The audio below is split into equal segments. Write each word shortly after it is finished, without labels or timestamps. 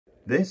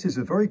This is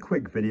a very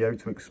quick video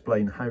to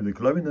explain how the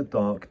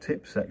glow-in-the-dark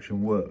tip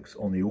section works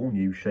on the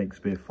all-new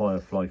Shakespeare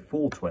Firefly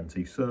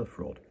 420 surf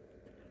rod.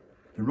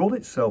 The rod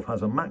itself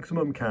has a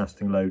maximum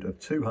casting load of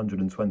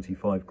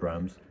 225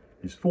 grams,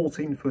 is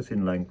 14 foot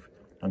in length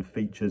and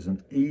features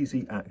an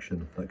easy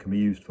action that can be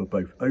used for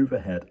both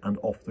overhead and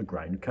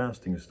off-the-ground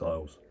casting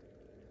styles.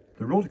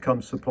 The rod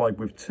comes supplied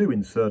with two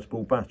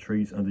insertable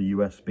batteries and a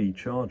USB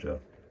charger.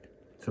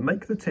 To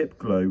make the tip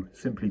glow,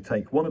 simply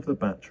take one of the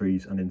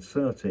batteries and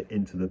insert it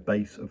into the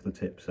base of the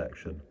tip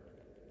section.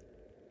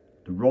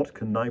 The rod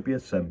can now be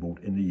assembled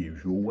in the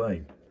usual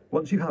way.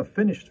 Once you have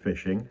finished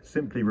fishing,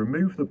 simply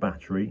remove the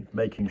battery,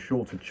 making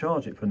sure to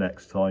charge it for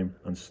next time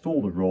and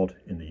store the rod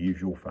in the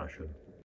usual fashion.